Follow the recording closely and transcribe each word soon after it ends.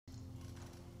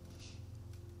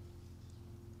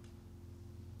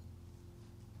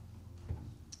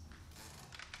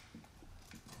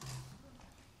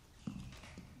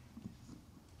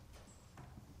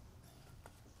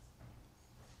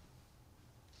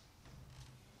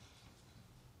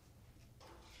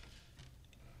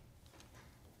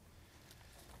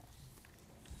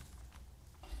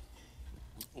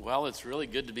Well, it's really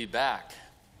good to be back.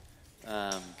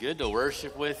 Good to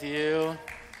worship with you.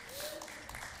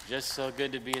 Just so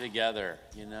good to be together,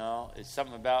 you know. It's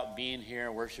something about being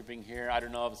here, worshiping here. I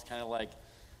don't know if it's kind of like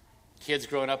kids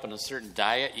growing up on a certain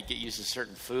diet. You get used to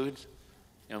certain food.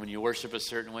 You know, when you worship a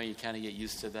certain way, you kind of get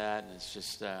used to that. And it's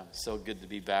just so good to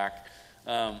be back.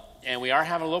 And we are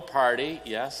having a little party,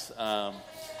 yes. I'm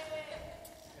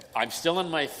still in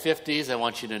my 50s, I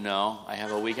want you to know. I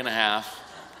have a week and a half.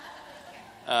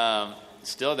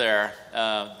 Still there.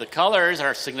 The colors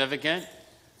are significant.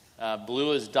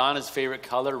 Blue is Donna's favorite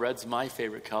color. Red's my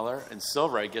favorite color. And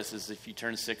silver, I guess, is if you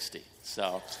turn 60.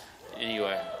 So,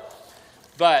 anyway.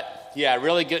 But, yeah,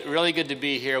 really good to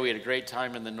be here. We had a great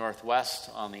time in the Northwest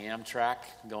on the Amtrak,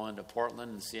 going to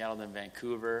Portland and Seattle, then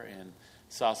Vancouver, and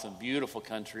saw some beautiful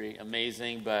country.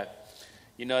 Amazing. But,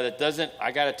 you know, that doesn't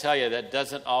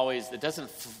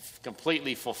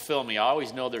completely fulfill me. I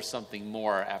always know there's something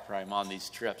more after I'm on these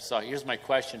trips. So here's my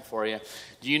question for you.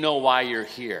 Do you know why you're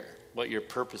here? What your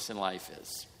purpose in life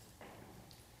is?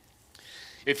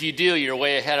 If you do, you're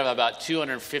way ahead of about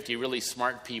 250 really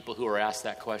smart people who are asked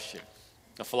that question.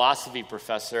 A philosophy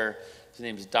professor, his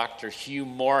name is Dr. Hugh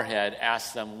Moorhead,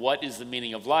 asked them, what is the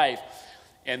meaning of life?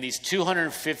 And these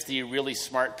 250 really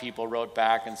smart people wrote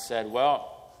back and said, well,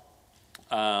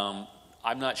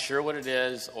 I'm not sure what it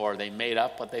is, or they made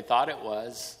up what they thought it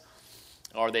was,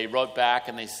 or they wrote back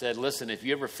and they said, listen, if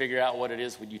you ever figure out what it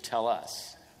is, would you tell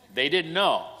us? They didn't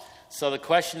know. So the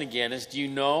question again is, do you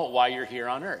know why you're here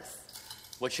on earth?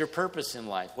 What's your purpose in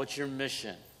life? What's your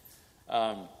mission?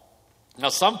 Now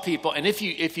some people, and if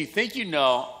you think you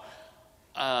know,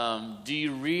 do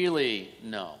you really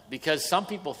know? Because some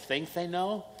people think they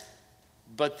know,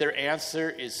 but their answer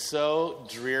is so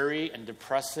dreary and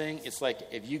depressing. It's like,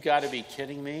 if you got to be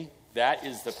kidding me, that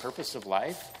is the purpose of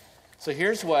life. So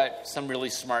here's what some really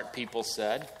smart people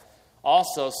said.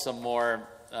 Also some more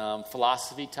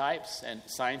philosophy types and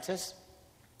scientists.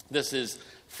 This is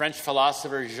French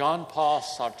philosopher Jean-Paul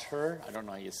Sartre. I don't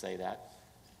know how you say that.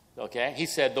 Okay? He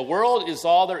said, the world is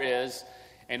all there is,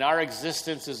 and our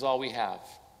existence is all we have.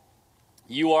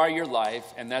 You are your life,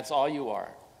 and that's all you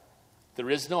are. There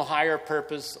is no higher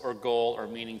purpose or goal or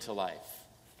meaning to life.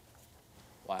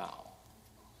 Wow.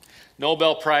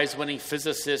 Nobel Prize-winning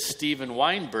physicist Steven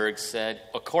Weinberg said,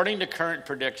 according to current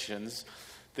predictions,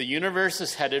 the universe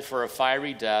is headed for a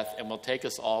fiery death and will take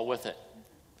us all with it.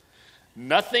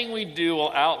 Nothing we do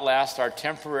will outlast our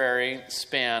temporary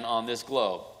span on this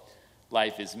globe.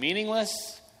 Life is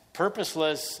meaningless,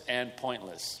 purposeless, and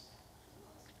pointless.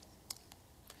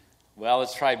 Well,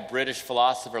 let's try British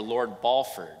philosopher Lord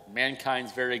Balfour.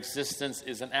 Mankind's very existence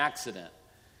is an accident.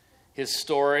 His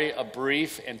story, a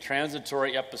brief and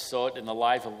transitory episode in the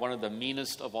life of one of the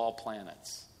meanest of all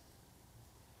planets.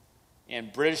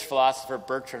 And British philosopher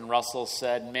Bertrand Russell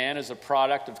said, man is a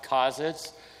product of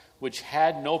causes which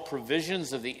had no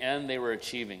provisions of the end they were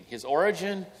achieving. His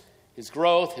origin, his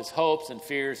growth, his hopes and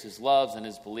fears, his loves and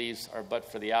his beliefs are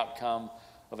but for the outcome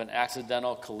of an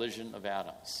accidental collision of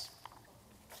atoms.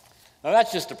 Now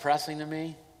that's just depressing to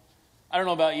me. I don't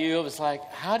know about you. It's like,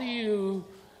 how do you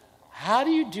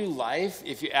do life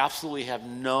if you absolutely have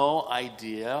no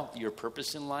idea your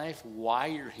purpose in life, why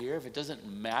you're here, if it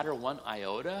doesn't matter one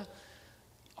iota?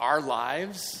 Our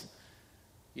lives.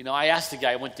 You know, I asked a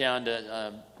guy, I went down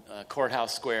to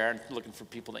Courthouse Square looking for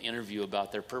people to interview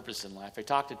about their purpose in life. I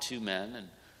talked to two men, and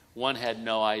one had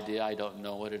no idea. I don't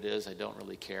know what it is. I don't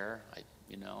really care.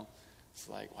 It's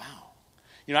like, wow.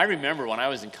 You know, I remember when I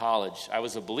was in college, I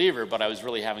was a believer, but I was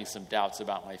really having some doubts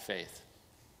about my faith.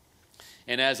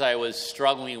 And as I was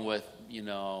struggling with,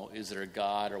 is there a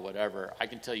God or whatever, I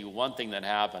can tell you one thing that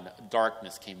happened.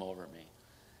 Darkness came over me.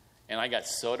 And I got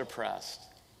so depressed,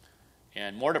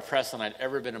 and more depressed than I'd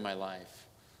ever been in my life.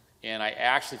 And I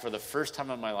actually, for the first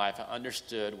time in my life, I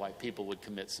understood why people would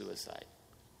commit suicide.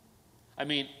 I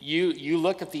mean, you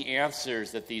look at the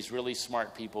answers that these really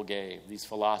smart people gave, these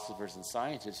philosophers and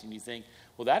scientists, and you think,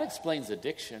 well, that explains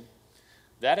addiction.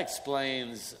 That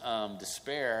explains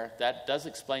despair. That does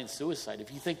explain suicide.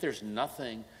 If you think there's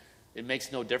nothing, it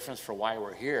makes no difference for why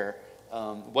we're here,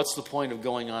 what's the point of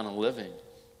going on and living?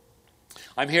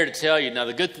 I'm here to tell you, now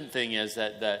the good thing is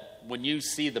that when you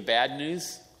see the bad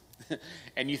news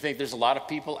and you think there's a lot of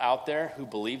people out there who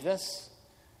believe this,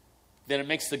 then it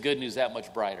makes the good news that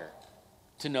much brighter.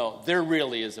 To know there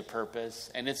really is a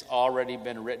purpose, and it's already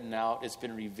been written out, it's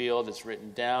been revealed, it's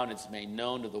written down, it's made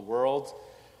known to the world.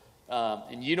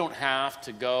 And you don't have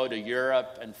to go to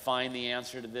Europe and find the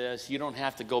answer to this. You don't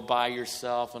have to go buy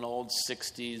yourself an old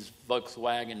 60s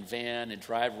Volkswagen van and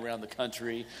drive around the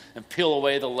country and peel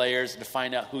away the layers to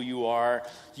find out who you are.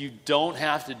 You don't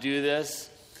have to do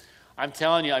this. I'm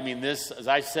telling you, I mean, this, as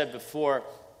I said before,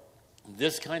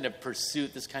 this kind of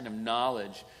pursuit, this kind of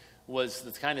knowledge was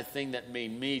the kind of thing that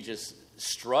made me just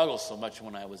struggle so much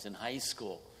when I was in high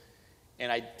school.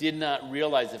 And I did not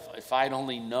realize if I'd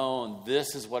only known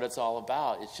this is what it's all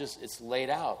about. It's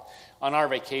laid out. On our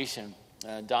vacation,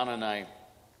 Donna and I,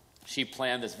 she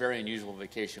planned this very unusual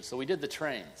vacation. So we did the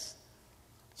trains.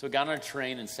 So we got on a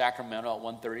train in Sacramento at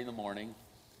 1:30 in the morning,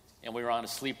 and we were on a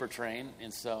sleeper train.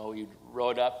 And so we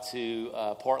rode up to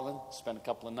Portland, spent a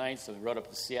couple of nights. So we rode up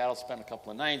to Seattle, spent a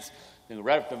couple of nights. Then we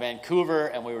rode up to Vancouver,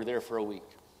 and we were there for a week.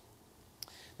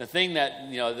 The thing that,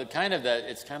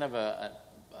 it's kind of a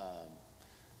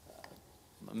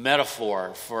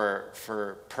metaphor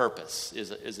for purpose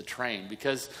is a train,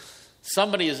 because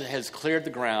somebody has cleared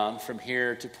the ground from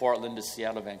here to Portland to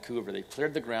Seattle, Vancouver. They've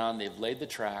cleared the ground, they've laid the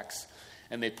tracks,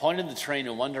 and they pointed the train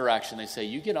in one direction. They say,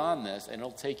 you get on this, and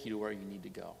it'll take you to where you need to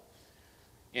go.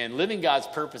 And living God's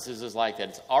purposes is like that.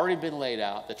 It's already been laid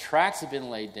out. The tracks have been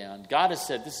laid down. God has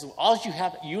said, this is all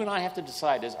you and I have to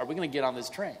decide is, are we going to get on this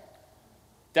train?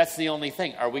 That's the only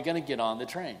thing. Are we going to get on the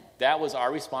train? That was our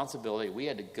responsibility. We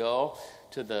had to go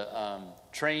to the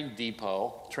train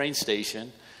depot, train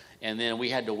station, and then we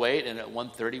had to wait, and at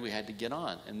 1:30 we had to get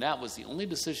on. And that was the only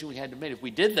decision we had to make. If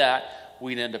we did that,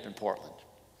 we'd end up in Portland.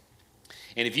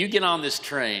 And if you get on this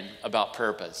train about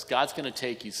purpose, God's going to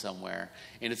take you somewhere,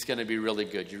 and it's going to be really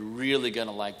good. You're really going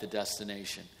to like the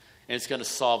destination. And it's going to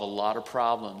solve a lot of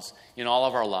problems in all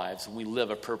of our lives when we live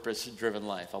a purpose-driven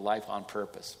life, a life on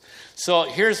purpose. So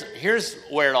here's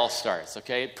where it all starts,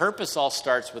 okay? Purpose all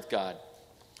starts with God.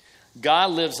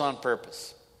 God lives on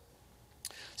purpose.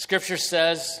 Scripture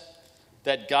says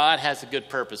that God has a good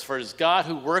purpose. For it is God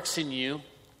who works in you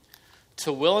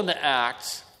to will and to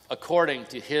act according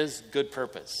to his good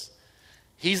purpose.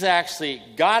 He's actually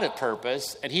got a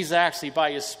purpose, and he's actually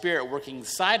by his Spirit working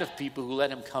inside of people who let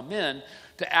him come in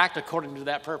to act according to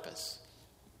that purpose.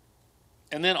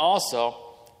 And then also,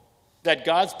 that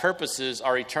God's purposes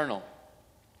are eternal.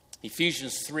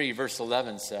 Ephesians 3, verse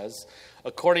 11 says,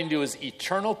 according to his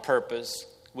eternal purpose,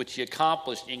 which he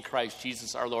accomplished in Christ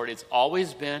Jesus our Lord. It's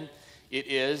always been, it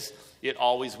is, it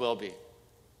always will be.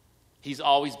 He's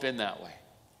always been that way.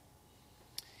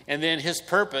 And then his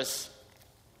purpose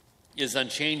is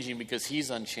unchanging because he's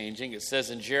unchanging. It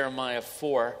says in Jeremiah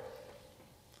 4,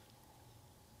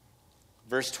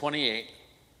 verse 28,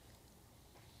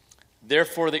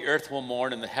 therefore the earth will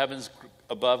mourn and the heavens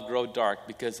above grow dark,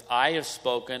 because I have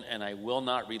spoken and I will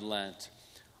not relent.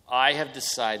 I have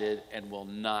decided and will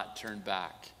not turn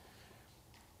back.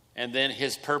 And then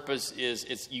his purpose is,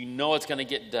 it's going to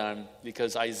get done,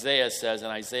 because Isaiah says in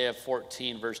Isaiah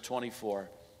 14, verse 24,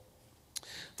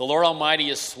 the Lord Almighty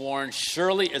has sworn,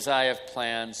 surely as I have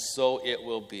planned, so it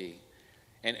will be.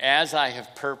 And as I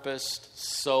have purposed,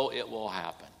 so it will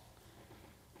happen.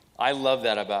 I love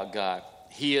that about God.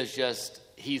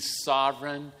 He's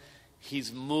sovereign.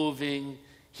 He's moving.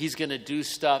 He's going to do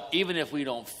stuff. Even if we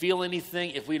don't feel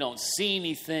anything, if we don't see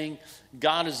anything,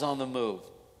 God is on the move.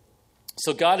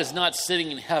 So God is not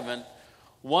sitting in heaven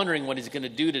wondering what he's going to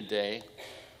do today,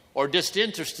 or just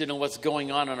interested in what's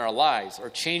going on in our lives, or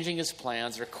changing his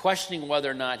plans, or questioning whether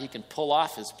or not he can pull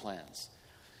off his plans.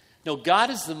 No, God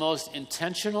is the most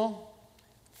intentional,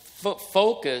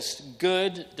 focused,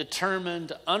 good,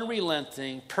 determined,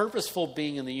 unrelenting, purposeful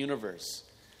being in the universe.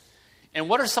 And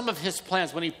what are some of his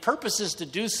plans? When he purposes to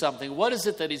do something, what is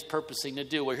it that he's purposing to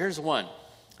do? Well, here's one.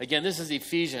 Again, this is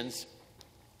Ephesians.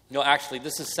 No, actually,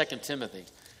 this is 2 Timothy.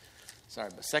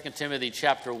 But 2 Timothy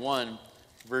chapter 1,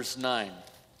 verse 9.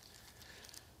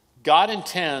 God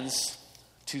intends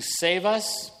to save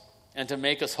us and to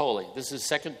make us holy. This is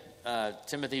 2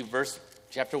 Timothy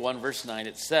chapter 1, verse 9.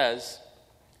 It says,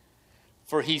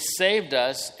 for he saved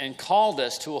us and called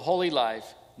us to a holy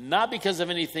life, not because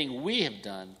of anything we have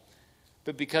done,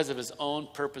 but because of his own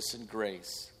purpose and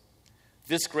grace.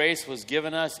 This grace was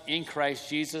given us in Christ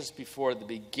Jesus before the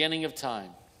beginning of time.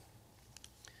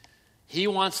 He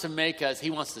wants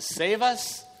to save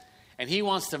us, and he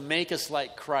wants to make us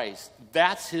like Christ.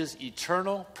 That's his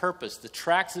eternal purpose. The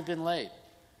tracks have been laid.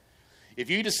 If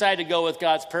you decide to go with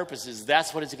God's purposes,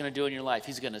 that's what he's going to do in your life.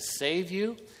 He's going to save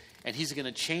you, and he's going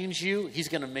to change you. He's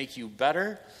going to make you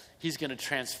better. He's going to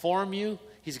transform you.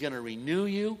 He's going to renew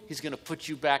you. He's going to put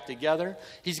you back together.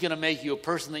 He's going to make you a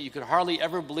person that you could hardly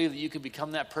ever believe that you could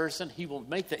become that person. He will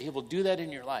do that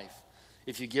in your life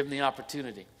if you give him the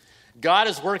opportunity. God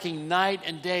is working night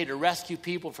and day to rescue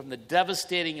people from the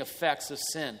devastating effects of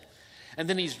sin. And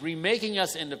then he's remaking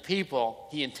us into people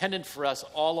he intended for us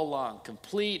all along.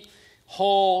 Complete,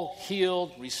 whole,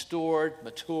 healed, restored,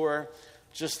 mature,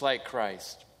 just like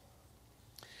Christ.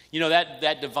 You know,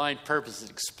 that divine purpose, it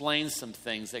explains some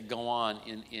things that go on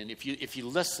in if you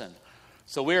listen.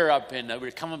 So we were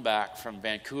coming back from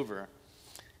Vancouver,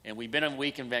 and we'd been a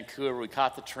week in Vancouver. We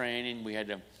caught the train, and we had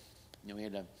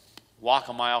to walk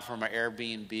a mile from our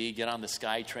Airbnb, get on the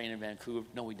SkyTrain in Vancouver.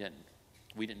 No, we didn't.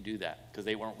 We didn't do that because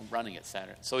they weren't running it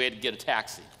Saturday. So we had to get a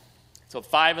taxi. So at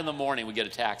 5 a.m, we get a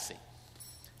taxi.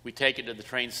 We take it to the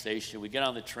train station. We get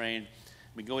on the train.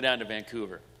 We go down to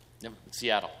Vancouver,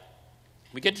 Seattle.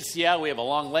 We get to Seattle. We have a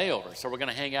long layover, so we're going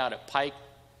to hang out at Pike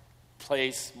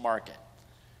Place Market.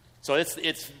 So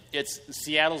it's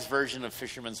Seattle's version of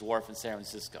Fisherman's Wharf in San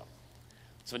Francisco.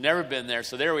 So never been there.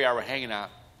 So there we are. We're hanging out.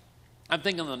 I'm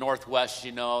thinking the Northwest,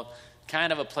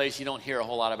 kind of a place you don't hear a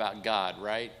whole lot about God,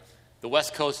 right? The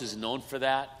West Coast is known for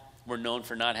that. We're known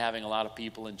for not having a lot of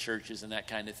people in churches and that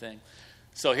kind of thing.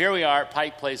 So here we are at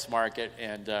Pike Place Market,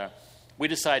 and we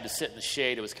decided to sit in the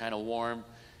shade. It was kind of warm.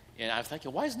 And I was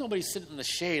thinking, why is nobody sitting in the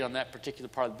shade on that particular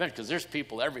part of the bench? Because there's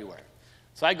people everywhere.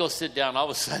 So I go sit down. All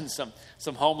of a sudden,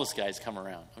 some homeless guys come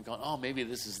around. I'm going, oh, maybe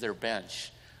this is their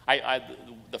bench.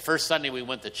 The first Sunday we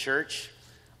went to church,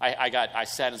 I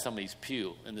sat in somebody's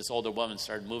pew, and this older woman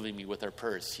started moving me with her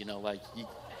purse,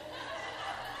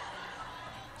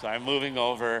 So I'm moving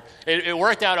over. It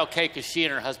worked out okay because she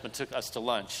and her husband took us to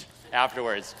lunch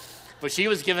afterwards. But she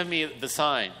was giving me the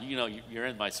sign. You're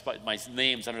in my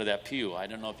name's under that pew. I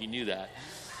don't know if you knew that.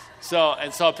 So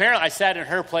apparently I sat in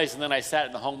her place, and then I sat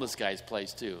in the homeless guy's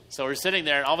place too. So we're sitting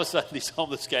there, and all of a sudden these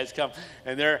homeless guys come,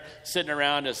 and they're sitting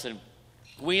around us, and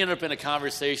we end up in a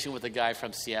conversation with a guy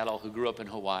from Seattle who grew up in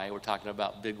Hawaii. We're talking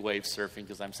about big wave surfing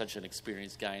because I'm such an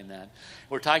experienced guy in that.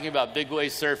 We're talking about big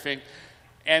wave surfing,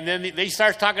 and then they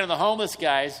start talking to the homeless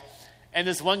guys, and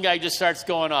this one guy just starts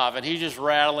going off, and he's just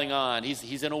rattling on.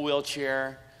 He's in a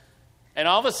wheelchair. And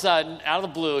all of a sudden, out of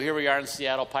the blue, here we are in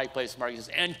Seattle, Pike Place Market. He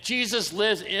says, and Jesus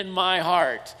lives in my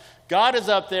heart. God is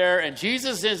up there, and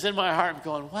Jesus is in my heart. I'm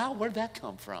going, wow, where'd that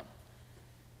come from?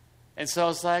 And so I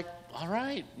was like, all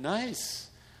right, nice.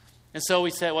 And so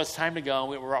we said, well, it's time to go.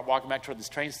 And we were walking back toward this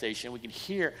train station. We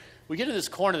get to this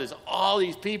corner, there's all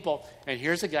these people, and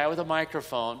here's a guy with a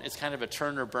microphone. It's kind of a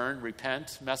turn or burn,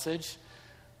 repent message.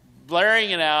 Blaring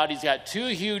it out. He's got 2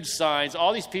 huge signs,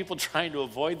 all these people trying to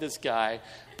avoid this guy.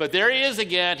 But there he is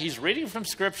again. He's reading from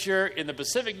Scripture in the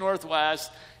Pacific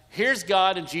Northwest. Here's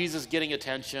God and Jesus getting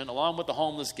attention, along with the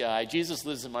homeless guy. Jesus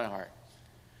lives in my heart.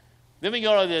 Then we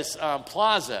go to this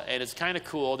plaza, and it's kind of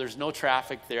cool. There's no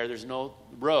traffic there. There's no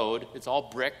road. It's all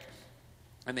brick.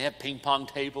 And they have ping pong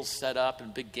tables set up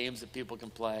and big games that people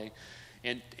can play.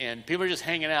 And people are just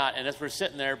hanging out. And as we're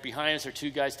sitting there, behind us are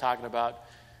 2 guys talking about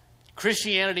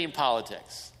Christianity and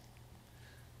politics.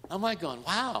 I'm like going,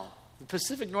 wow, the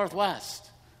Pacific Northwest.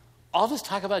 All this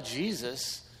talk about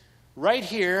Jesus right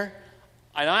here.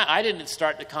 And I didn't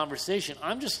start the conversation.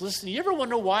 I'm just listening. You ever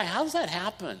wonder why? How does that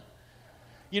happen?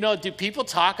 Do people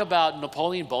talk about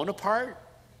Napoleon Bonaparte?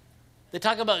 They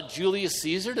talk about Julius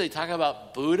Caesar? Do they talk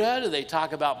about Buddha? Do they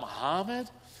talk about Muhammad?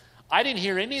 I didn't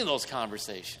hear any of those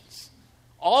conversations.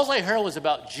 All I heard was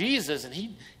about Jesus, and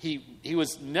he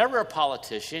was never a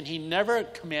politician. He never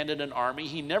commanded an army.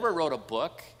 He never wrote a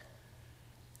book.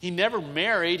 He never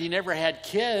married. He never had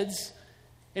kids.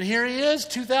 And here he is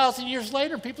 2,000 years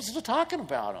later, and people are still talking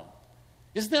about him.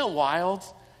 Isn't that wild?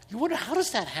 You wonder, how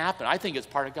does that happen? I think it's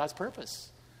part of God's purpose.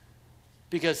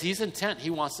 Because he's intent. He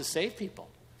wants to save people.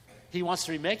 He wants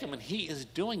to remake them, and he is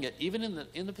doing it even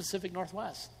in the Pacific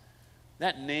Northwest.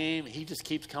 That name, he just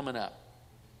keeps coming up.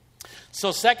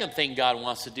 So second thing God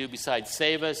wants to do besides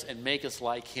save us and make us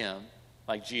like him,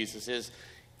 like Jesus, is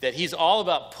that he's all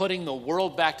about putting the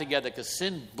world back together because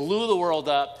sin blew the world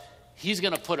up. He's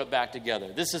going to put it back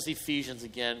together. This is Ephesians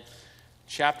again,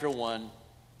 chapter 1,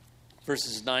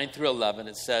 verses 9 through 11.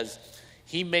 It says,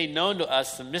 he made known to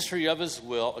us the mystery of his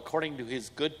will according to his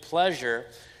good pleasure,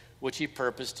 which he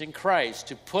purposed in Christ,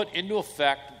 to put into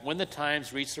effect when the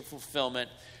times reach their fulfillment,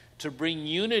 to bring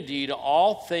unity to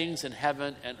all things in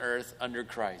heaven and earth under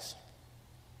Christ.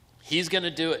 He's going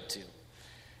to do it too.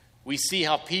 We see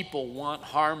how people want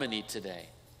harmony today.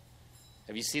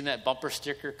 Have you seen that bumper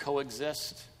sticker,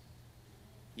 coexist?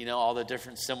 All the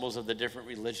different symbols of the different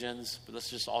religions, but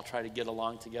let's just all try to get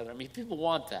along together. I mean, people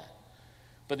want that.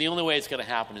 But the only way it's going to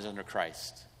happen is under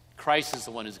Christ. Christ is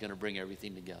the one who's going to bring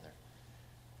everything together.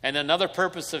 And another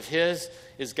purpose of his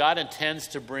is God intends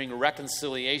to bring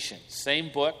reconciliation.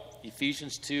 Same book,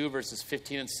 Ephesians 2, verses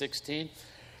 15 and 16.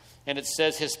 And it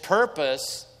says his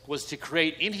purpose was to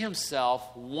create in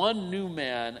himself one new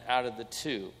man out of the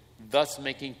 2, thus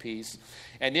making peace,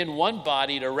 and in one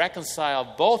body to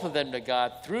reconcile both of them to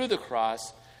God through the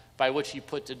cross, by which he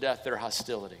put to death their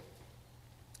hostility.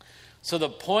 So the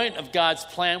point of God's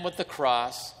plan with the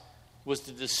cross was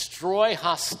to destroy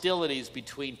hostilities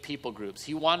between people groups.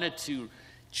 He wanted to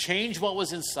change what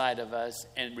was inside of us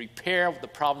and repair the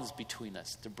problems between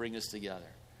us to bring us together.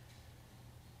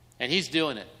 And he's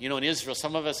doing it. You know, in Israel,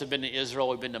 some of us have been to Israel.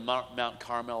 We've been to Mount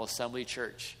Carmel Assembly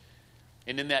Church.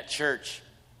 And in that church,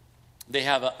 they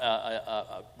have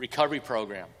a recovery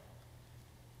program.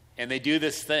 And they do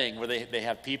this thing where they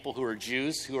have people who are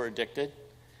Jews who are addicted.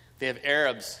 They have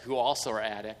Arabs who also are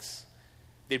addicts.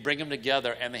 They bring them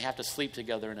together and they have to sleep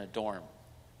together in a dorm.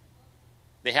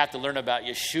 They have to learn about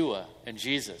Yeshua and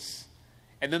Jesus.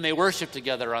 And then they worship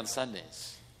together on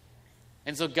Sundays.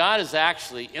 And so God is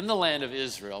actually, in the land of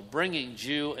Israel, bringing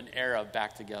Jew and Arab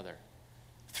back together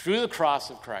through the cross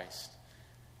of Christ.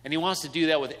 And he wants to do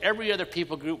that with every other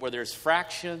people group where there's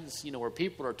fractions, where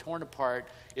people are torn apart.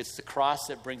 It's the cross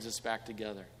that brings us back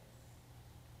together.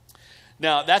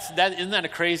 Now, isn't that a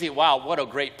crazy, wow, what a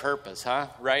great purpose, huh?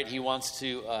 Right? He wants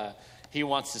to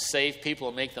save people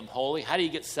and make them holy. How do you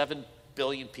get 7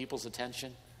 billion people's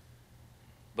attention?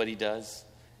 But he does.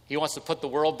 He wants to put the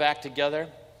world back together.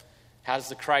 How does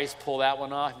the Christ pull that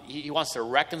one off? He wants to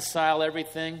reconcile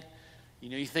everything.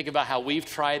 You think about how we've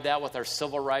tried that with our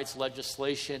civil rights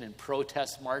legislation and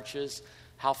protest marches.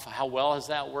 How well has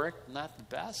that worked? Not the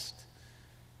best.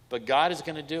 But God is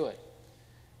going to do it.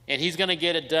 And he's going to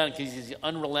get it done because he's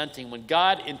unrelenting. When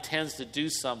God intends to do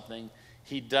something,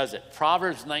 he does it.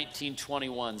 Proverbs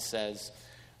 19:21 says,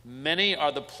 "Many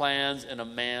are the plans in a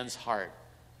man's heart,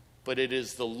 but it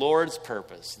is the Lord's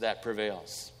purpose that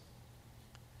prevails."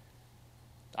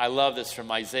 I love this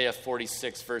from Isaiah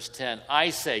 46, verse 10.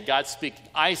 God speaking,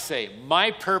 I say,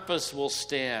 my purpose will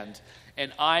stand,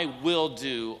 and I will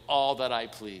do all that I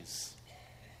please.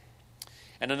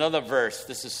 And another verse,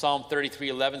 this is Psalm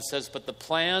 33:11 says, "But the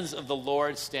plans of the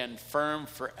Lord stand firm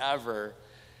forever,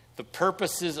 the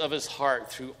purposes of his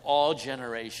heart through all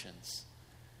generations."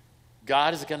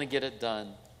 God is going to get it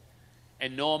done,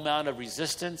 and no amount of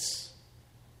resistance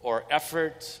or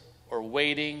effort or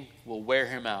waiting will wear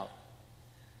him out.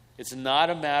 It's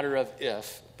not a matter of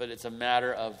if, but it's a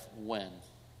matter of when.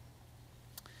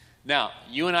 Now,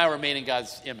 you and I were made in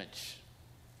God's image.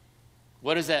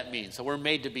 What does that mean? So we're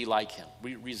made to be like him.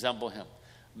 We resemble him,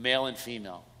 male and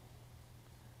female.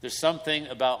 There's something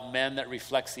about men that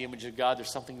reflects the image of God. There's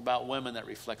something about women that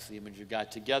reflects the image of God.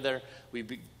 Together, we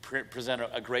present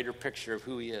a greater picture of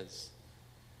who he is.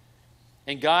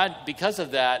 And God, because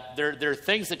of that, there are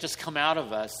things that just come out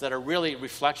of us that are really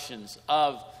reflections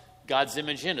of God's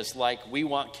image in us, like we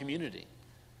want community.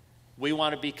 We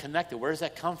want to be connected. Where does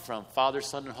that come from? Father,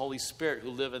 Son, and Holy Spirit who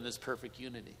live in this perfect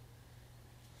unity.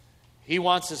 He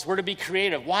wants us, we're to be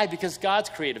creative. Why? Because God's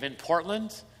creative. In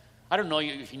Portland, I don't know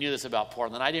if you knew this about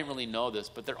Portland. I didn't really know this,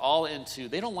 but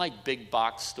they don't like big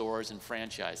box stores and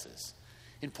franchises.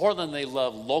 In Portland, they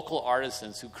love local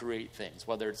artisans who create things,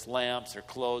 whether it's lamps or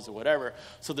clothes or whatever.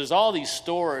 So there's all these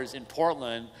stores in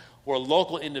Portland where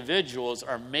local individuals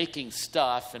are making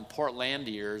stuff and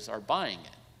Portlandiers are buying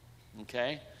it.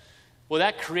 Okay? Well,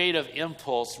 that creative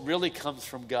impulse really comes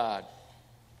from God.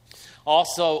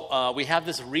 Also, we have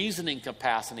this reasoning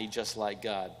capacity just like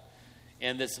God.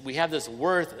 And we have this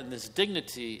worth and this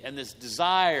dignity and this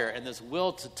desire and this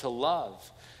will to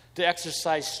love, to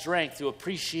exercise strength, to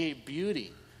appreciate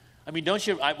beauty. I mean, we went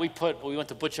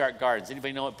to Butchart Gardens.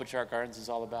 Anybody know what Butchart Gardens is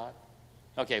all about?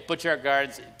 Okay, Butchart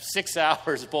Gardens, 6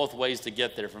 hours both ways to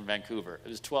get there from Vancouver. It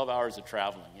was 12 hours of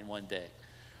traveling in one day.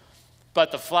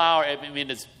 But the flower,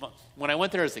 when I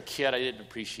went there as a kid, I didn't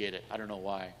appreciate it. I don't know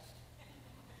why.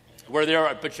 We're there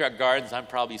at Butchart Gardens. I'm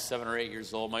probably 7 or 8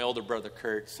 years old. My older brother,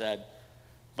 Kurt, said,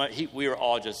 we were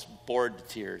all just bored to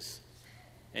tears.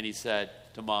 And he said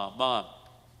to Mom,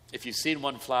 if you've seen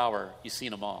one flower, you've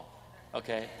seen them all.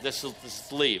 Okay,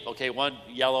 let's leave. Okay, one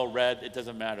yellow, red, it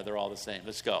doesn't matter. They're all the same.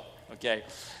 Let's go. Okay.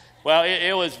 Well,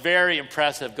 it was very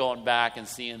impressive going back and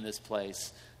seeing this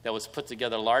place that was put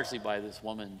together largely by this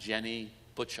woman, Jenny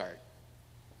Butchart.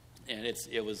 And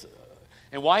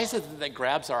and why is it that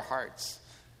grabs our hearts?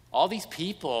 All these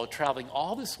people traveling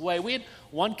all this way. We had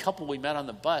one couple we met on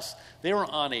the bus. They were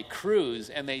on a cruise,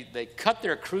 and they cut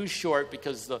their cruise short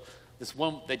because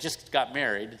they just got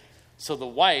married. So the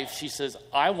wife, she says,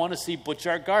 I want to see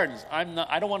Butchart Gardens. I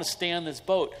don't want to stay on this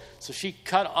boat. So she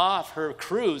cut off her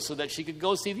cruise so that she could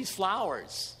go see these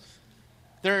flowers.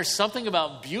 There is something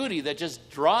about beauty that just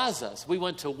draws us. We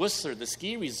went to Whistler, the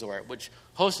ski resort, which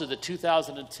hosted the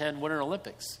 2010 Winter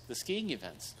Olympics, the skiing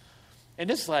events.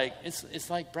 And it's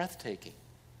like breathtaking.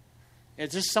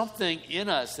 It's just something in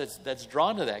us that's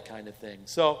drawn to that kind of thing.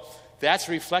 So that's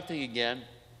reflecting again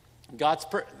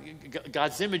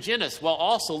God's image in us, while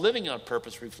also living on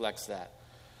purpose reflects that.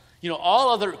 All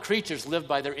other creatures live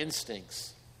by their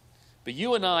instincts. But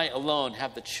you and I alone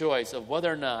have the choice of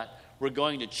whether or not we're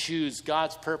going to choose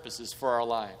God's purposes for our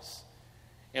lives.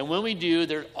 And when we do,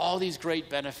 there are all these great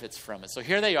benefits from it. So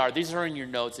here they are. These are in your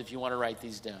notes if you want to write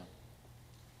these down.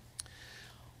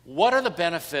 What are the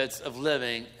benefits of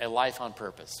living a life on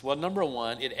purpose? Well, number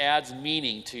one, it adds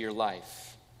meaning to your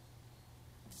life.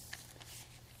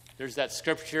 There's that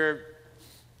scripture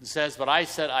that says, "But I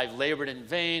said, I've labored in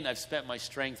vain. I've spent my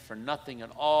strength for nothing at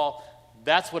all."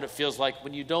 That's what it feels like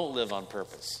when you don't live on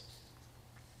purpose.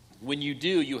 When you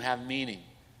do, you have meaning.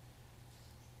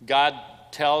 God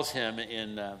tells him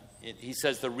he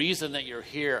says, the reason that you're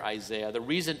here, Isaiah, the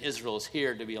reason Israel is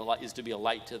here is to be a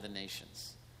light to the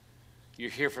nations.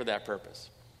 You're here for that purpose.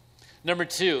 Number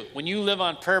two, when you live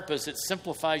on purpose, it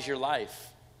simplifies your life.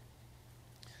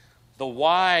 The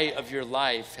why of your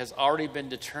life has already been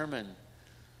determined.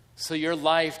 So your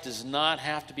life does not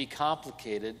have to be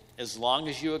complicated as long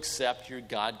as you accept your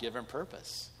God-given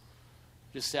purpose.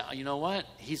 Just say, you know what?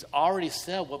 He's already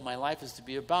said what my life is to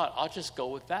be about. I'll just go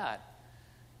with that.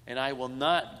 And I will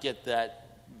not get that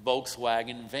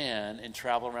Volkswagen van and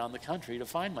travel around the country to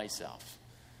find myself.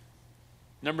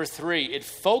 Number three, it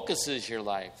focuses your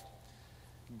life.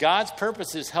 God's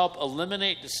purposes help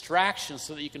eliminate distractions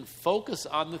so that you can focus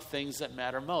on the things that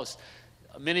matter most.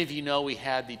 Many of you know we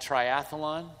had the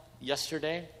triathlon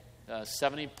yesterday,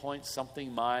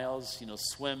 70-point-something miles,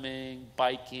 swimming,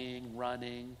 biking,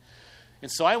 running.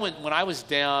 And so when I was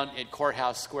down at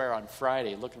Courthouse Square on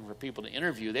Friday looking for people to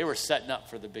interview, they were setting up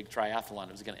for the big triathlon.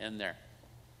 It was going to end there.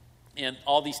 And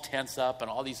all these tents up and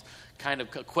all these kind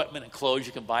of equipment and clothes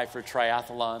you can buy for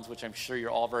triathlons, which I'm sure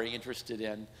you're all very interested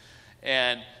in.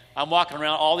 And I'm walking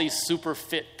around, all these super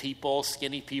fit people,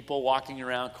 skinny people walking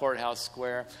around Courthouse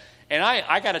Square. And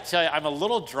I got to tell you, I'm a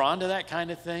little drawn to that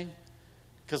kind of thing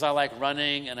because I like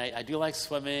running and I do like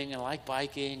swimming and I like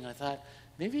biking. I thought,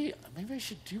 maybe I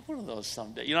should do one of those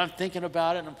someday. I'm thinking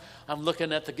about it and I'm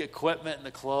looking at the equipment and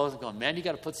the clothes and going, man, you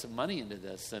got to put some money into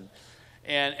this.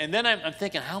 And then I'm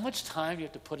thinking, how much time do you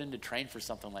have to put in to train for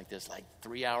something like this? Like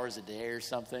 3 hours a day or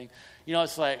something?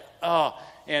 It's like, oh.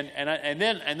 And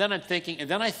then I'm thinking, and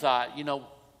then I thought,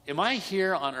 am I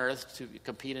here on earth to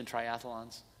compete in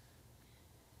triathlons?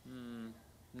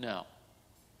 No.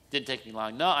 Didn't take me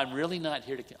long. No, I'm really not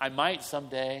here to. I might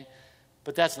someday,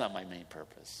 but that's not my main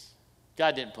purpose.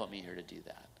 God didn't put me here to do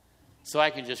that. So I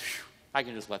can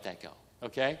just let that go.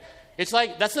 Okay? It's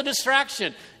like, that's a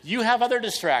distraction. You have other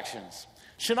distractions.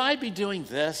 Should I be doing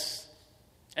this?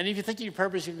 And if you think of your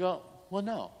purpose, you go, well,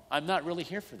 no, I'm not really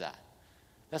here for that.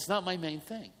 That's not my main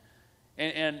thing.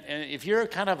 And if you're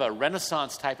kind of a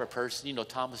Renaissance type of person,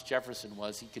 Thomas Jefferson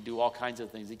was, he could do all kinds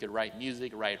of things. He could write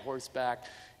music, ride horseback.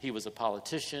 He was a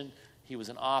politician. He was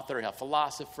an author, a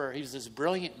philosopher. He was this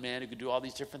brilliant man who could do all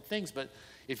these different things. But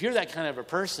if you're that kind of a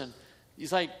person,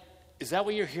 he's like, is that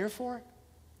what you're here for?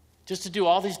 Just to do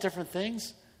all these different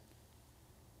things?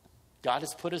 God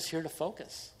has put us here to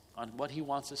focus on what he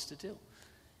wants us to do.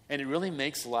 And it really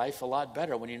makes life a lot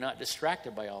better when you're not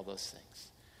distracted by all those things.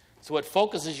 So it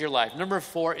focuses your life. Number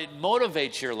four, it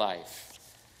motivates your life.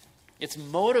 It's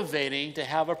motivating to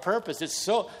have a purpose.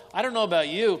 I don't know about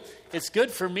you, it's good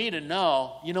for me to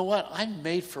know, you know what, I'm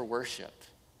made for worship.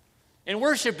 And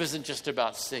worship isn't just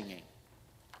about singing.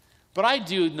 But I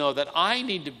do know that I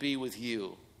need to be with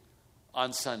you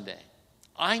on Sunday.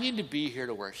 I need to be here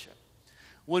to worship.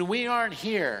 When we aren't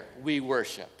here, we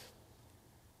worship.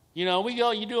 We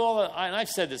go, you do all the, and I've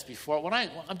said this before, when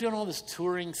I'm doing all this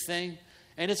touring thing,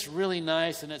 and it's really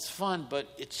nice and it's fun, but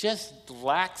it just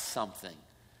lacks something.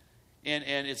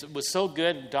 And it was so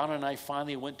good, and Donna and I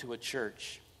finally went to a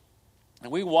church.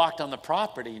 And we walked on the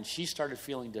property, and she started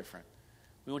feeling different.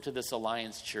 We went to this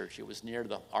Alliance church. It was near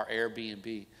our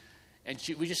Airbnb. And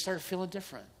we just started feeling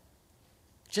different.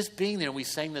 Just being there, we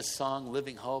sang this song,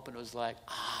 Living Hope, and it was like,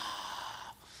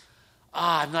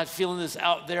 I'm not feeling this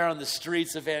out there on the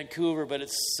streets of Vancouver, but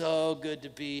it's so good to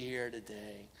be here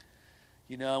today.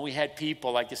 We had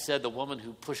people, like I said, the woman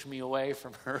who pushed me away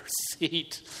from her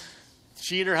seat,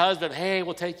 she and her husband, hey,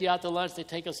 we'll take you out to lunch. They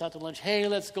take us out to lunch. Hey,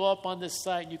 let's go up on this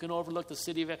site. You can overlook the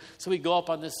city of Vancouver. So we go up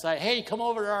on this site. Hey, come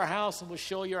over to our house and we'll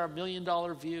show you our $1 million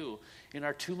view in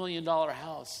our $2 million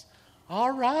house.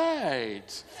 All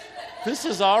right. This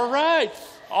is all right.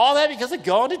 All that because of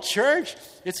going to church.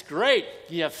 It's great.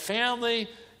 You have family.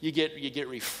 You get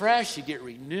refreshed. You get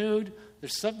renewed.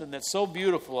 There's something that's so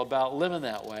beautiful about living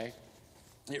that way.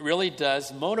 It really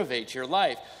does motivate your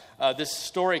life. This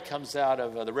story comes out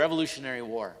of the Revolutionary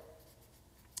War.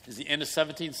 It's the end of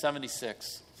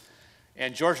 1776.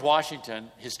 And George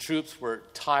Washington, his troops were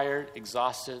tired,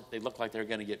 exhausted. They looked like they were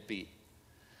going to get beat.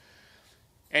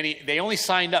 And they only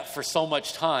signed up for so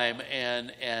much time,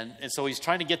 and so he's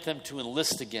trying to get them to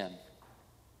enlist again.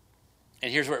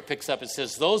 And here's where it picks up. It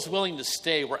says, those willing to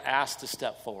stay were asked to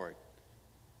step forward.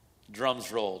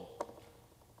 Drums rolled,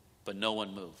 but no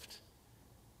one moved.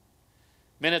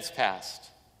 Minutes passed.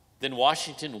 Then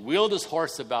Washington wheeled his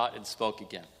horse about and spoke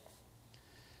again.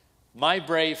 My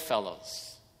brave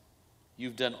fellows,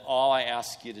 you've done all I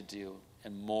ask you to do,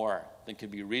 and more than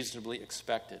could be reasonably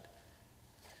expected.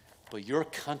 But your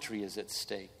country is at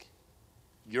stake.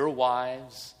 Your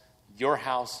wives, your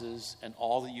houses, and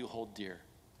all that you hold dear.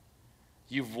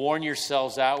 You've worn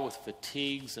yourselves out with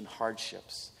fatigues and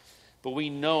hardships, but we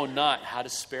know not how to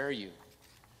spare you.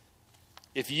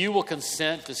 If you will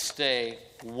consent to stay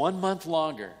 1 month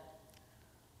longer,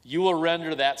 you will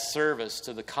render that service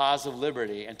to the cause of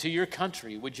liberty and to your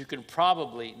country, which you can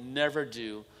probably never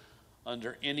do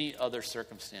under any other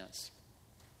circumstance.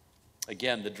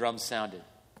 Again, the drum sounded.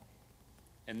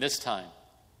 And this time,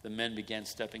 the men began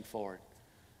stepping forward.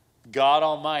 God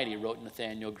Almighty, wrote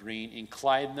Nathanael Green,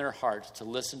 inclined their hearts to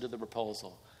listen to the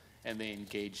proposal, and they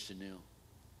engaged anew.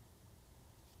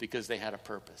 Because they had a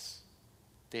purpose.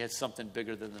 They had something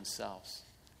bigger than themselves.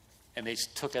 And they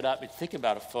took it up. And think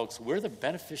about it, folks. We're the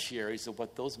beneficiaries of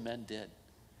what those men did.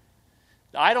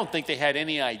 I don't think they had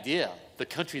any idea the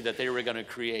country that they were going to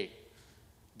create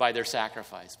by their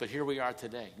sacrifice. But here we are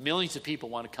today. Millions of people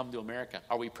want to come to America.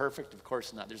 Are we perfect? Of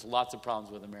course not. There's lots of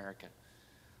problems with America.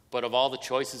 But of all the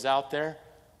choices out there,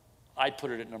 I'd put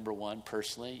it at number one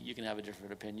personally. You can have a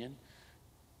different opinion.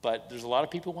 But there's a lot of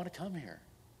people who want to come here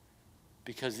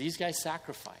because these guys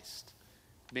sacrificed.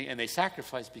 And they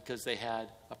sacrificed because they had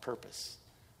a purpose,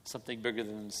 something bigger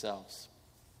than themselves.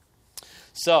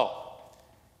 So,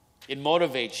 it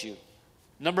motivates you.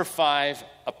 Number 5,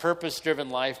 a purpose-driven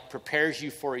life prepares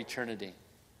you for eternity.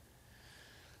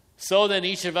 So then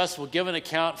each of us will give an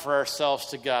account for ourselves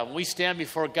to God. When we stand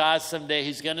before God someday,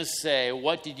 he's going to say,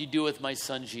 what did you do with my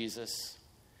son Jesus?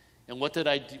 And what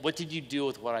did you do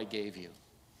with what I gave you?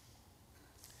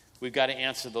 We've got to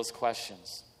answer those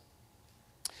questions.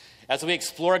 As we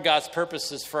explore God's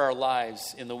purposes for our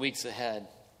lives in the weeks ahead,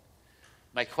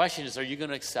 my question is, are you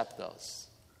going to accept those?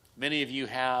 Many of you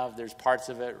have. There's parts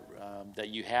of it that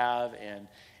you have,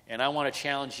 and I want to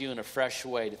challenge you in a fresh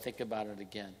way to think about it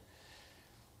again.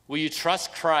 Will you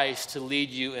trust Christ to lead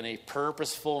you in a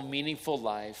purposeful, meaningful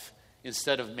life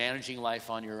instead of managing life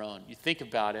on your own? You think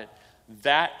about it.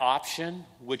 That option,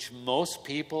 which most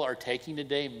people are taking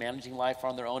today, managing life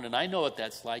on their own, and I know what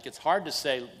that's like. It's hard to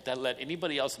say that let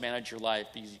anybody else manage your life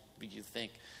because you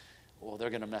think, well, they're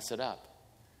going to mess it up.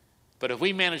 But if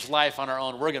we manage life on our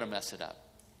own, we're going to mess it up.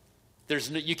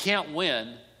 You can't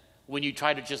win when you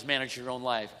try to just manage your own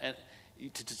life. And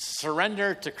to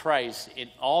surrender to Christ in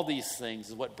all these things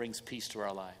is what brings peace to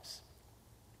our lives.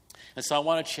 And so I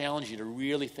want to challenge you to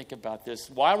really think about this.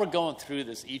 While we're going through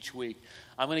this each week,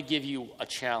 I'm going to give you a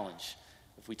challenge.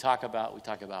 If we talk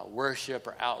about worship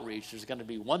or outreach, there's going to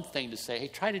be one thing to say, hey,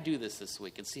 try to do this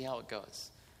week and see how it goes.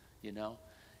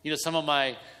 Some of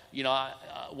my,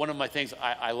 one of my things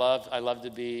I love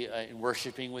to be in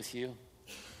worshiping with you.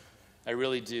 I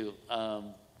really do.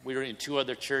 We were in 2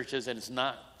 other churches, and it's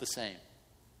not the same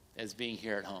as being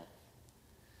here at home.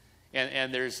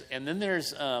 And then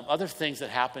there's other things that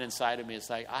happen inside of me. It's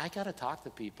like, I got to talk to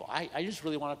people. I just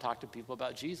really want to talk to people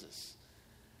about Jesus.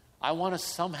 I want to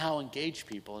somehow engage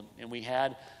people. And we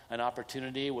had an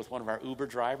opportunity with one of our Uber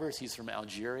drivers. He's from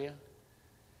Algeria.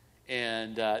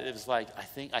 And it was like,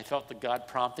 I felt the God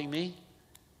prompting me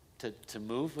to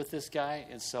move with this guy.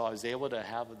 And so I was able to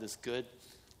have this good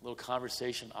little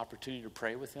conversation, opportunity to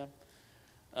pray with him.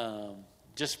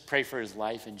 Just pray for his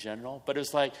life in general. But it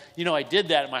was like, I did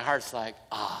that and my heart's like,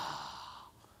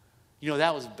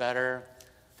 that was better.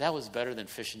 That was better than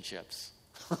fish and chips.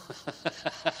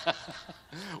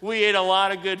 We ate a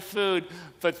lot of good food,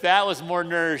 but that was more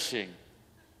nourishing.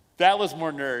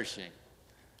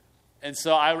 And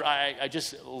so I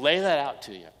just lay that out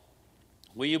to you.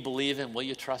 Will you believe him? Will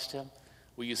you trust him?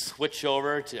 Will you switch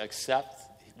over to accept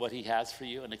what he has for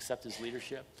you and accept his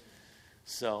leadership?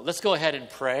 So let's go ahead and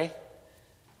pray.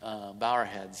 Bow our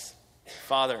heads.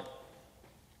 Father,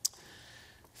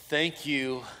 thank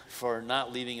you for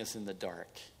not leaving us in the dark,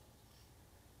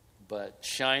 but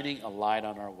shining a light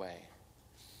on our way.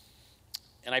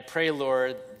 And I pray,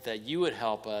 Lord, that you would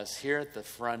help us here at the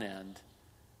front end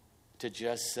to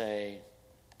just say,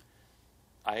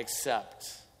 I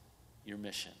accept your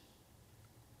mission.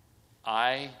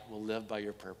 I will live by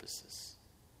your purposes.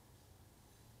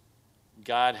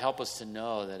 God, help us to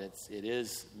know that it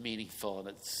is meaningful and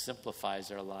it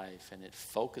simplifies our life and it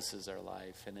focuses our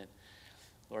life and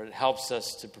it helps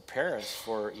us to prepare us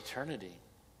for eternity.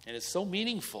 And it's so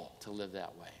meaningful to live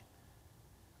that way.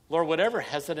 Lord, whatever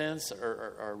hesitance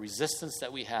or resistance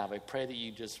that we have, I pray that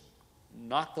you just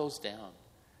knock those down.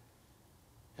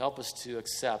 Help us to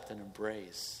accept and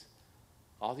embrace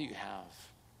all that you have.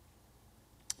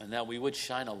 And that we would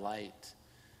shine a light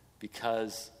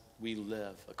because we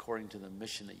live according to the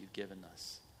mission that you've given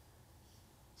us.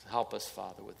 So help us,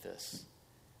 Father, with this.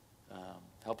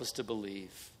 Help us to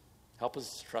believe. Help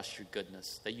us to trust your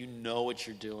goodness, that you know what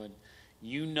you're doing.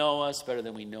 You know us better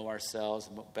than we know ourselves,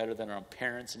 better than our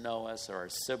parents know us, or our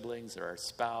siblings, or our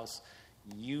spouse.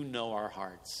 You know our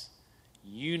hearts.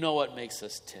 You know what makes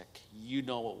us tick. You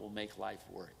know what will make life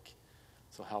work.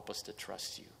 So help us to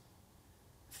trust you.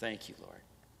 Thank you, Lord.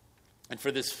 And for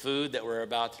this food that we're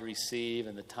about to receive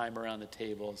and the time around the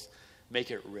tables, make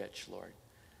it rich, Lord.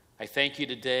 I thank you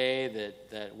today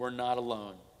that we're not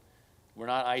alone. We're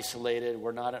not isolated.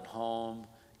 We're not at home,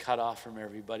 cut off from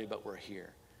everybody, but we're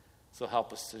here. So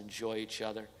help us to enjoy each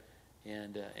other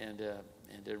and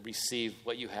to receive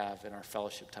what you have in our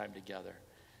fellowship time together.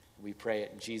 We pray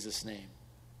it in Jesus' name.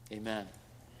 Amen.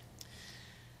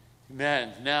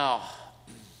 Amen. Now,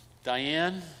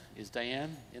 Diane, is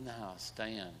Diane in the house?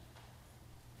 Diane.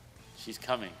 She's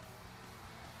coming.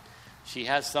 She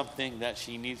has something that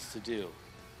she needs to do.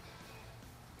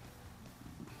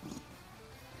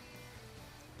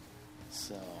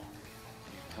 So,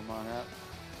 come on up.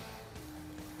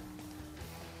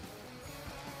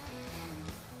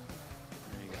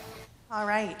 There you go. All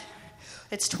right.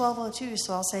 It's 12:02,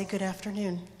 so I'll say good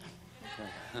afternoon.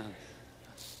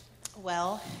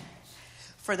 Well,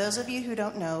 for those of you who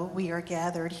don't know, we are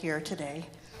gathered here today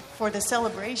for the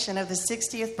celebration of the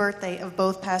 60th birthday of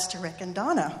both Pastor Rick and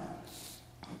Donna.